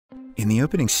In the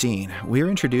opening scene, we are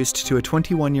introduced to a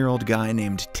 21-year-old guy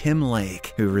named Tim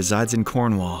Lake, who resides in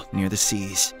Cornwall, near the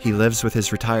seas. He lives with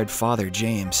his retired father,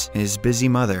 James, his busy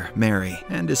mother, Mary,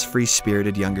 and his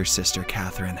free-spirited younger sister,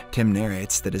 Catherine. Tim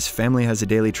narrates that his family has a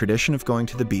daily tradition of going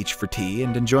to the beach for tea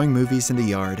and enjoying movies in the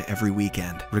yard every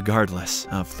weekend, regardless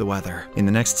of the weather. In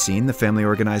the next scene, the family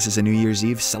organizes a New Year's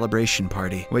Eve celebration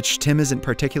party, which Tim isn't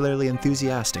particularly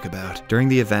enthusiastic about. During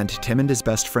the event, Tim and his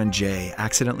best friend Jay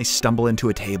accidentally stumble into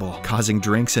a table, causing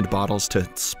drinks and bottles to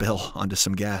spill onto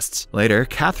some guests. Later,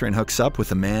 Catherine hooks up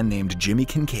with a man named Jimmy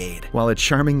Kincaid, while a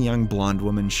charming young blonde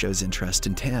woman shows interest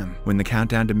in Tim. When the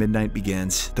countdown to midnight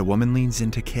begins, the woman leans in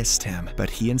to kiss Tim, but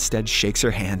he instead shakes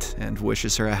her hand and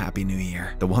wishes her a happy new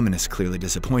year. The woman is clearly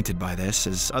disappointed by this,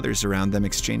 as others around them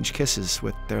exchange kisses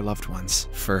with their loved ones.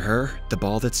 For her, the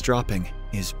ball that's dropping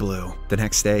is blue. The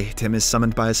next day, Tim is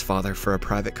summoned by his father for a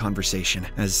private conversation.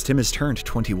 As Tim has turned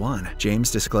 21,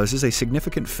 James discloses a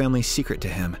significant family secret to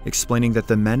him, explaining that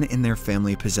the men in their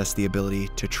family possess the ability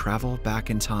to travel back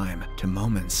in time to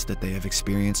moments that they have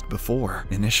experienced before.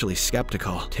 Initially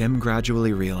skeptical, Tim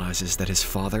gradually realizes that his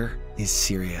father is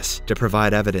serious. To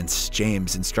provide evidence,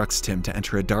 James instructs Tim to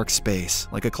enter a dark space,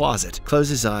 like a closet, close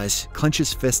his eyes, clench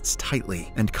his fists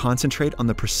tightly, and concentrate on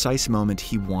the precise moment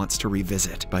he wants to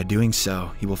revisit. By doing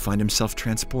so, he will find himself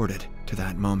transported to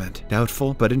that moment.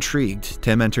 Doubtful but intrigued,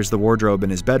 Tim enters the wardrobe in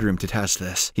his bedroom to test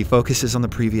this. He focuses on the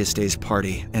previous day's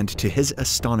party, and to his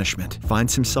astonishment,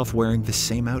 finds himself wearing the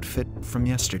same outfit from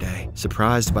yesterday.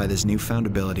 Surprised by this newfound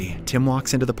ability, Tim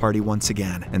walks into the party once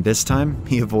again, and this time,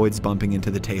 he avoids bumping into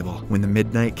the table. When the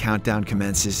midnight countdown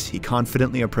commences, he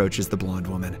confidently approaches the blonde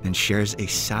woman and shares a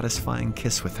satisfying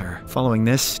kiss with her. Following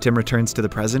this, Tim returns to the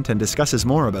present and discusses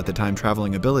more about the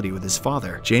time-traveling ability with his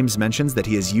father. James mentions that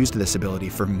he has used this ability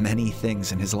for many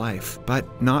things in his life,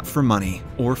 but not for money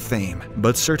or fame,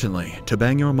 but certainly to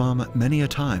bang your mom many a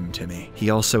time, Timmy.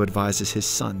 He also advises his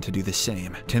son to do the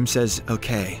same. Tim says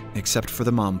okay, except for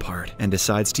the mom part, and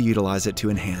decides to utilize it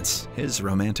to enhance his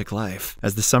romantic life.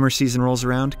 As the summer season rolls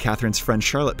around, Catherine's friend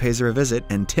Charlotte pays her a visit,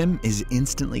 and Tim is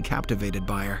instantly captivated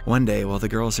by her. One day, while the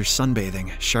girls are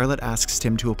sunbathing, Charlotte asks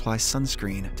Tim to apply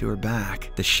sunscreen to her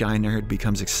back. The shy nerd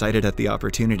becomes excited at the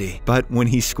opportunity, but when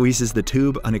he squeezes the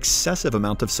tube, an excessive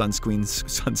amount of sunscreen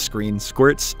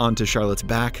squirts onto Charlotte's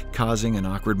back, causing an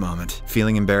awkward moment.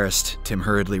 Feeling embarrassed, Tim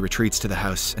hurriedly retreats to the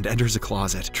house and enters a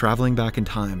closet, traveling back in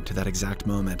time to that exact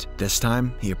moment. This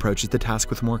time, he approaches the task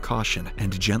with more caution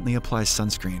and gently applies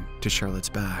sunscreen to Charlotte's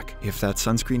back. If that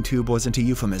sunscreen tube wasn't a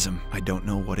euphemism, I don't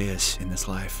know what is in this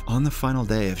life. On the final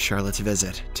day of Charlotte's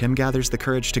visit, Tim gathers the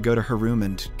courage to go to her room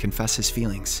and confess his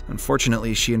feelings.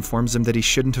 Unfortunately, she informs him that he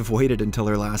shouldn't have waited until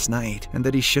her last night, and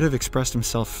that he should have expressed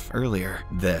himself earlier.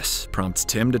 This prompts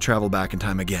Tim to travel back in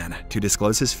time again, to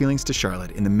disclose his feelings to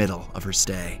Charlotte in the middle of her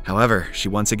stay. However, she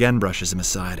once again brushes him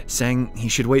aside, saying he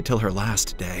should wait till her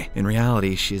last day. In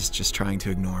reality, she is just trying to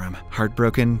ignore him.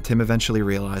 Heartbroken, Tim eventually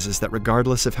realizes that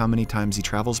regardless of how many times he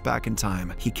travels back in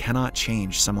time, he cannot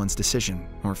change someone's decision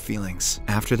or feelings.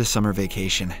 After the summer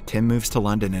vacation, Tim moves to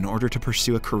London in order to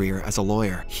pursue a career as a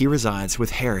lawyer. He resides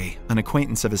with Harry, an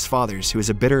acquaintance of his father's who is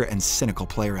a bitter and cynical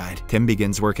playwright. Tim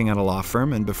begins working at a law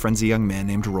firm and befriends a young man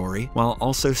named Rory, while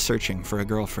also searching for a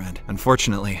girlfriend.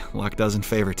 Unfortunately, luck doesn't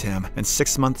favor Tim, and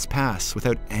 6 months pass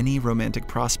without any romantic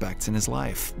prospects in his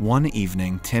life. One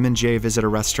evening, Tim and Jay visit a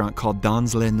restaurant called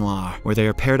Dans Le Noir, where they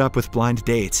are paired up with blind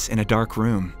dates in a dark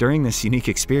room. During this unique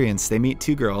experience, they meet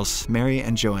two girls, Mary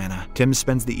and Joanna. Tim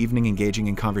spends the evening engaging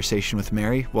in conversation with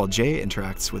Mary, while Jay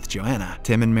interacts with Joanna.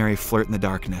 Tim and Mary flirt in the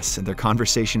darkness, and their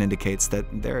conversation indicates that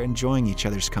they're enjoying each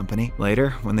other's company.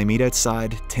 Later, when they meet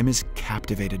outside, Tim is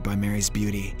captivated by Mary's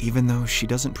beauty, even though she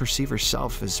doesn't perceive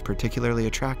herself as particularly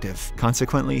attractive.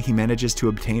 Consequently, he manages to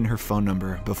obtain her phone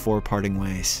number before parting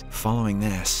ways. Following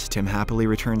this, Tim happily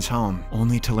returns home,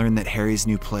 only to learn that Harry's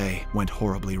new play went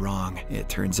horribly wrong. It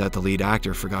turns out the lead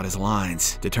actor forgot his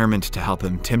lines. Determined to help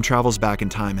him, Tim travels back in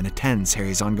time and attends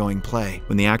Harry's ongoing play.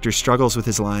 When the actor struggles with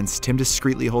his lines, Tim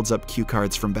discreetly holds up cue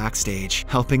cards from backstage,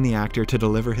 helping the actor to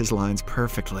deliver his lines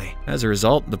perfectly. As a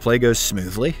result, the play goes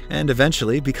smoothly and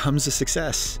eventually becomes a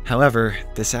success. However,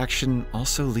 this action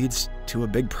also leads to a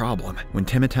big problem. When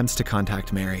Tim attempts to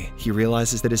contact Mary, he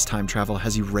realizes that his time travel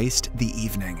has erased the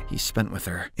evening he spent with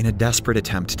her. In a desperate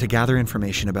attempt to gather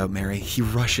information about Mary, he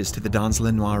rushes to the Dans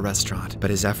Le Noir restaurant, but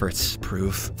his efforts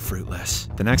prove fruitless.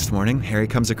 The next morning, Harry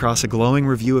comes across a glowing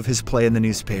review of his play in the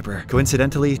newspaper.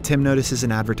 Coincidentally, Tim notices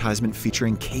an advertisement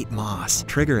featuring Kate Moss,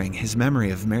 triggering his memory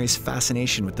of Mary's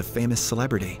fascination with the famous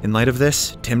celebrity. In light of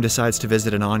this, Tim decides to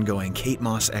visit an ongoing Kate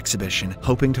Moss exhibition,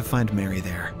 hoping to find Mary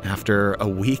there. After a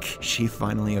week, she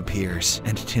finally appears,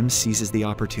 and Tim seizes the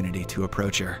opportunity to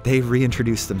approach her. They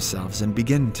reintroduce themselves and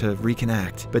begin to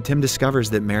reconnect, but Tim discovers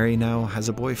that Mary now has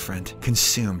a boyfriend.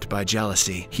 Consumed by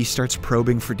jealousy, he starts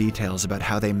probing for details about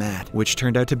how they met, which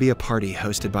turned out to be a party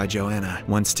hosted by Joanna.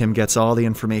 Once Tim gets all the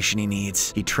information he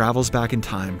needs, he travels back in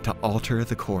time to alter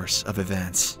the course of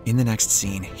events. In the next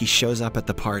scene, he shows up at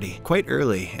the party quite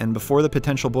early and before the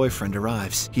potential boyfriend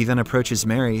arrives. He then approaches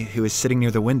Mary, who is sitting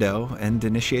near the window, and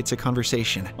initiates a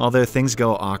conversation. Although things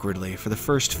go awkwardly for the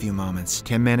first few moments,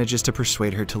 Tim manages to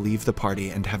persuade her to leave the party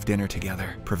and have dinner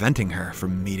together, preventing her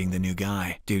from meeting the new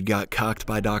guy. Dude got cucked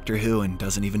by Doctor Who and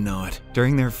doesn't even know it.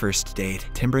 During their first date,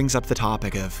 Tim brings up the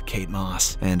topic of Kate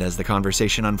Moss, and as the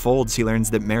conversation unfolds, he learns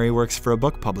that Mary works for a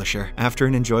book publisher. After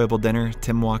an enjoyable dinner,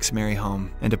 Tim walks Mary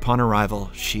home, and upon arrival,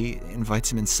 she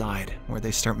invites him inside, where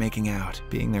they start making out.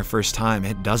 Being their first time,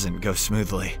 it doesn't go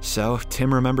smoothly. So,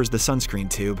 Tim remembers the sunscreen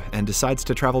tube and decides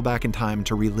to travel back in time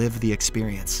to relive the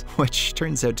experience, which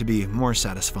turns out to be more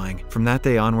satisfying. From that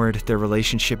day onward, their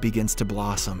relationship begins to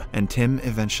blossom, and Tim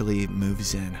eventually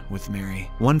moves in with Mary.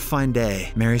 One fine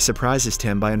day, Mary surprises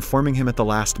Tim by informing him at the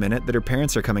last minute that her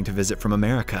parents are coming to visit from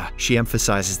America. She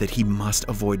emphasizes that he must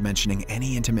avoid mentioning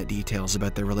any intimate details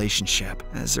about their relationship,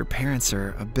 as her parents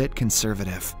are a bit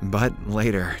conservative. But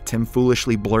later, Tim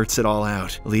foolishly blurts it all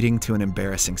out, leading to an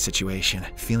embarrassing situation.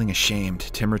 Feeling ashamed,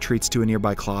 Tim retreats to a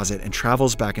nearby closet and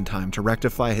travels back in time to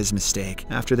rectify his mistake.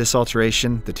 After this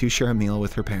alteration, the two share a meal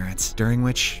with her parents, during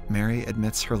which Mary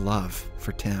admits her love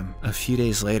for Tim. A few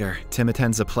days later, Tim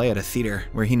attends a play at a theater,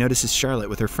 where he notices Charlotte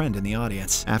with her friend in the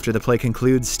audience. After the play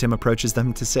concludes, Tim approaches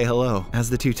them to say hello. As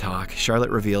the two talk,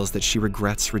 Charlotte reveals that she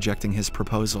regrets rejecting his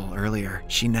proposal earlier.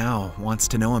 She now wants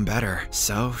to know him better,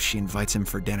 so she invites him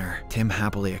for dinner. Tim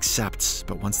happily accepts,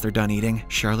 but once they're done eating,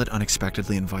 Charlotte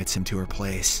unexpectedly invites him to her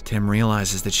place. Tim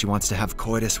realizes that she wants to have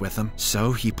coitus with him,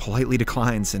 so he politely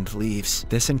declines and leaves.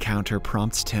 This encounter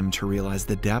prompts Tim to realize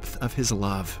the depth of his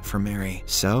love for Mary,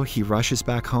 so he rushes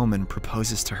back home and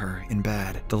proposes to her in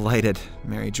bed. Delighted,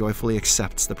 Mary joyfully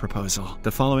accepts the proposal.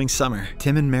 The following summer,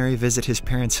 Tim and Mary visit his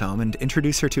parents' home and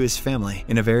introduce her to his family.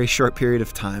 In a very short period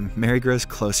of time, Mary grows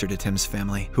closer to Tim's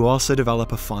family, who also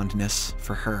develop a fondness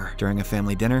for her. During a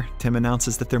family dinner, Tim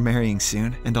announces that they're marrying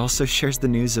soon, and also shares the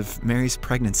news of Mary's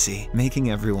pregnancy, making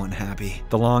everyone happy.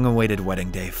 The long-awaited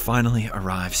wedding day finally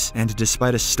arrives, and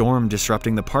despite a storm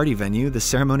disrupting the party venue, the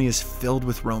ceremony is filled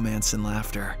with romance and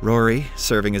laughter. Rory,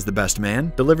 serving as the best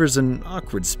man, delivers an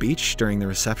awkward speech during the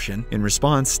reception. In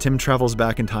response, Tim travels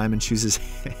back in time and chooses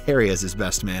Harry as his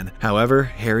best man. However,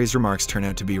 Harry's remarks turn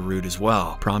out to be rude as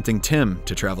well, prompting Tim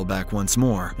to travel back once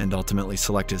more and ultimately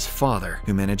select his father,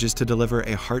 who manages to deliver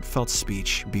a heartfelt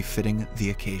speech befitting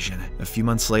the occasion. A few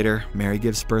months later, Mary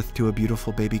gives birth to a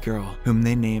beautiful baby girl, whom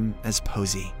they name as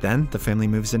Posey. Then, the family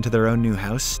moves into their own new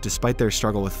house. Despite their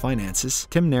struggle with finances,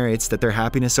 Tim narrates that their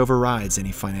happiness overrides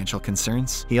any financial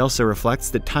concerns. He also reflects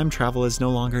that time travel is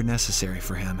no longer necessary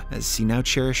for him, as he now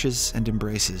cherishes and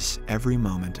embraces every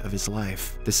moment of his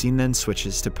life. The scene then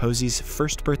switches to Posey's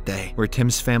first birthday, where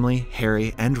Tim's family,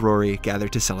 Harry, and Rory gather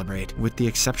to celebrate, with the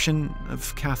exception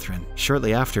of Catherine.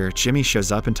 Shortly after, Jimmy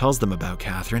shows up and tells them about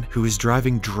Catherine, who is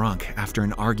driving drunk after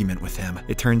an argument with him.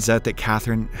 It turns out that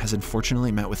Catherine has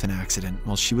unfortunately met with an accident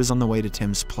while she was on the way to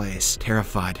Tim's place.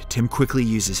 Terrified, Tim quickly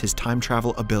uses his time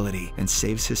travel ability and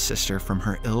saves his sister from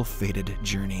her ill-fated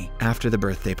journey. After the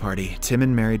birthday party, Tim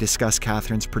and Mary discuss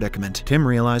Catherine's predicament. Tim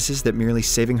realizes that merely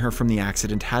saving her from the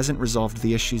accident hasn't resolved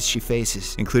the issues she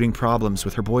faces, including problems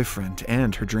with her boyfriend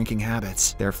and her drinking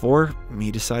habits. Therefore,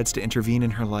 he decides to intervene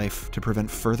in her life to prevent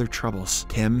further troubles.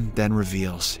 Tim then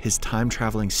reveals his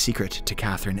time-traveling secret to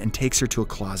Catherine and takes her to a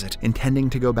closet, intending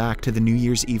to go back to the New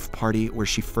Year's Eve party where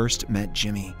she first met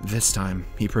Jimmy. This time,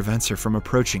 he prevents her from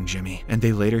approaching Jimmy, and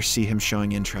they later see him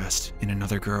showing interest in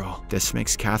another girl. This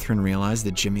makes Catherine realize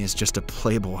that Jimmy is just a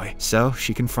playboy, so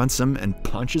she confronts him and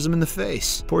punches him in the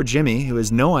face. Poor Jimmy, who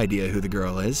has no idea who the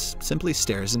girl is, simply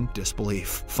stares in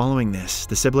disbelief. Following this,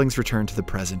 the siblings return to the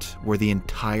present, where the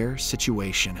entire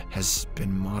situation has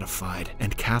been modified,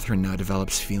 and Catherine now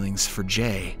develops feelings for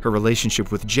Jay. Her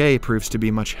relationship with Jay proves to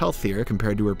be much healthier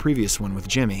compared to her previous one with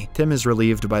Jimmy. Tim is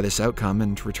relieved by this outcome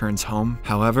and returns home.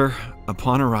 However,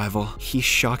 upon arrival, he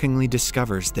shockingly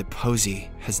discovers that Posey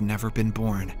has never been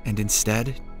born, and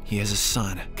instead, he has a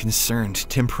son. Concerned,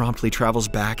 Tim promptly travels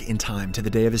back in time to the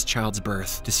day of his child's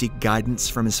birth to seek guidance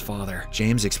from his father.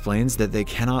 James explains that they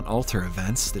cannot alter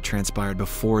events that transpired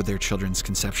before their children's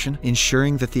conception,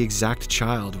 ensuring that the exact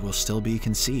child will still be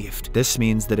conceived. This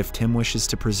means that if Tim wishes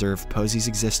to preserve Posey's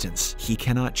existence, he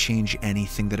cannot change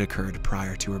anything that occurred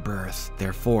prior to her birth.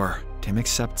 Therefore, Tim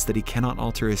accepts that he cannot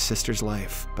alter his sister's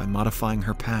life by modifying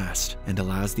her past and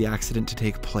allows the accident to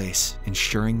take place,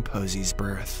 ensuring Posey's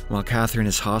birth. While Catherine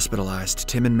is hospitalized,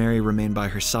 Tim and Mary remain by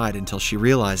her side until she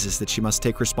realizes that she must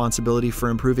take responsibility for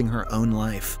improving her own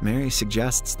life. Mary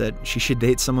suggests that she should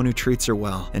date someone who treats her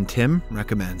well, and Tim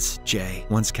recommends Jay.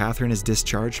 Once Catherine is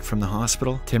discharged from the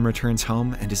hospital, Tim returns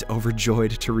home and is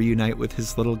overjoyed to reunite with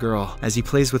his little girl. As he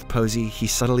plays with Posey, he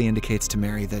subtly indicates to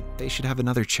Mary that they should have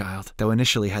another child. Though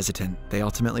initially hesitant, they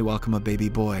ultimately welcome a baby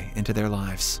boy into their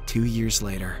lives 2 years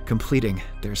later, completing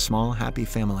their small, happy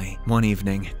family. One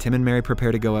evening, Tim and Mary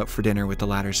prepare to go out for dinner with the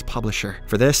latter's publisher.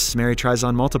 For this, Mary tries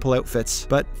on multiple outfits,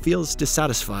 but feels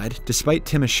dissatisfied, despite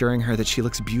Tim assuring her that she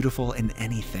looks beautiful in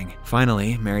anything.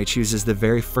 Finally, Mary chooses the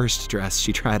very first dress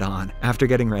she tried on. After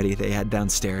getting ready, they head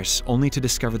downstairs, only to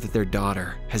discover that their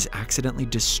daughter has accidentally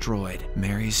destroyed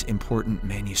Mary's important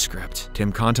manuscript.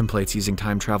 Tim contemplates using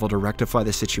time travel to rectify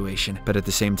the situation, but at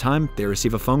the same time, they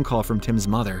receive a phone call from Tim's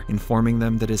mother, informing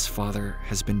them that his father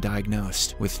has been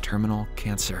diagnosed with terminal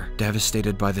cancer.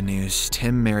 Devastated by the news,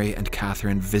 Tim, Mary, and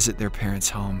Catherine visit their parents'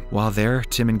 home. While there,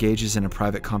 Tim engages in a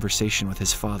private conversation with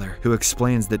his father, who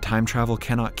explains that time travel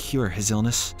cannot cure his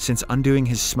illness, since undoing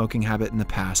his smoking habit in the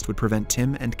past would prevent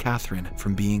Tim and Catherine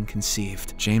from being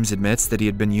conceived. James admits that he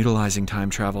had been utilizing time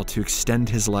travel to extend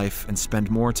his life and spend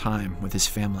more time with his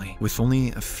family. With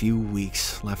only a few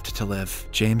weeks left to live,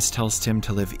 James tells Tim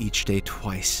to live each day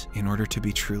twice in order to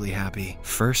be truly happy.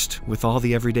 First, with all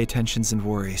the everyday tensions and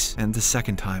worries, and the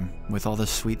second time, with all the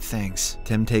sweet things.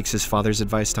 Tim takes his father's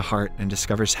advice to heart and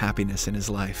discovers happiness in his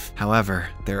life. However,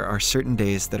 there are certain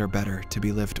days that are better to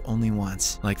be lived only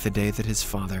once, like the day that his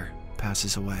father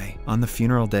passes away. On the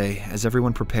funeral day, as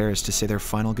everyone prepares to say their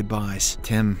final goodbyes,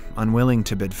 Tim, unwilling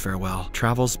to bid farewell,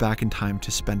 travels back in time to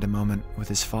spend a moment with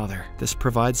his father. This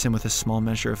provides him with a small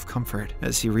measure of comfort,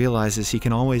 as he realizes he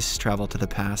can always travel to the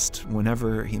past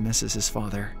whenever he misses his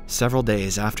father. Several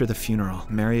days after the funeral,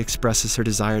 Mary expresses her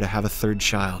desire to have a third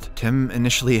child. Tim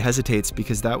initially hesitates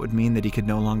because that would mean that he could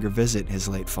no longer visit his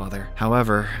late father.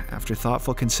 However, after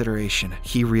thoughtful consideration,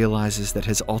 he realizes that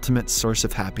his ultimate source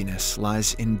of happiness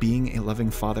lies in being a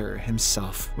loving father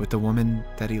himself with the woman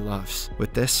that he loves.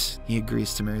 With this, he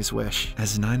agrees to Mary's wish.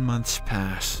 As 9 months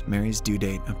pass, Mary's due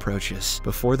date approaches.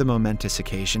 Before the momentous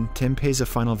occasion, Tim pays a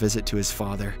final visit to his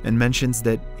father and mentions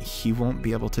that he won't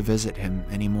be able to visit him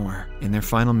anymore. In their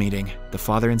final meeting, the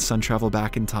father and son travel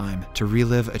back in time to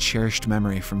relive a cherished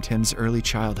memory from Tim's early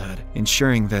childhood,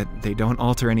 ensuring that they don't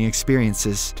alter any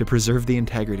experiences to preserve the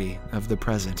integrity of the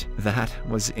present. That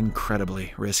was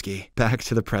incredibly risky. Back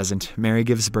to the present, Mary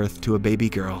gives birth to a baby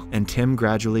girl, and Tim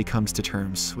gradually comes to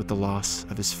terms with the loss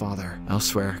of his father.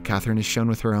 Elsewhere, Catherine is shown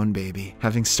with her own baby,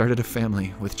 having started a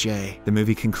family with Jay. The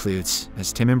movie concludes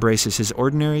as Tim embraces his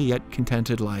ordinary yet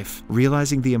contented life,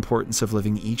 realizing the importance of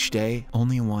living each day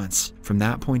only once. From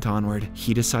that point onward,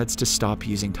 he decides to stop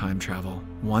using time travel,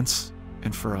 once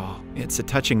and for all. It's a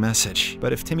touching message,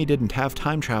 but if Timmy didn't have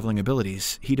time-traveling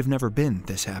abilities, he'd have never been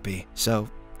this happy. So,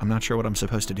 I'm not sure what I'm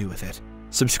supposed to do with it.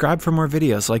 Subscribe for more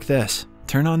videos like this,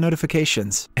 turn on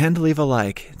notifications, and leave a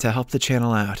like to help the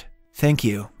channel out. Thank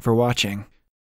you for watching.